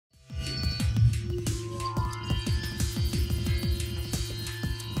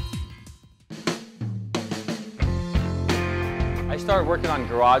started working on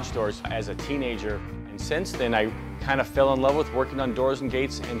garage doors as a teenager, and since then I kind of fell in love with working on doors and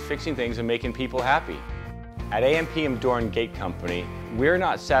gates and fixing things and making people happy. At AMPM Door and Gate Company, we're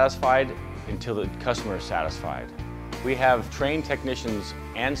not satisfied until the customer is satisfied. We have trained technicians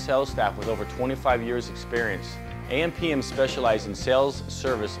and sales staff with over 25 years experience. AMPM specializes in sales,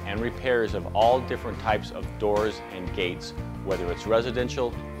 service, and repairs of all different types of doors and gates, whether it's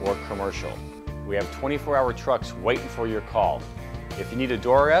residential or commercial. We have 24-hour trucks waiting for your call. If you need a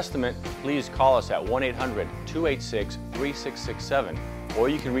door estimate, please call us at 1-800-286-3667, or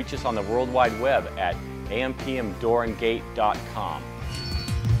you can reach us on the World Wide Web at ampmdoorandgate.com.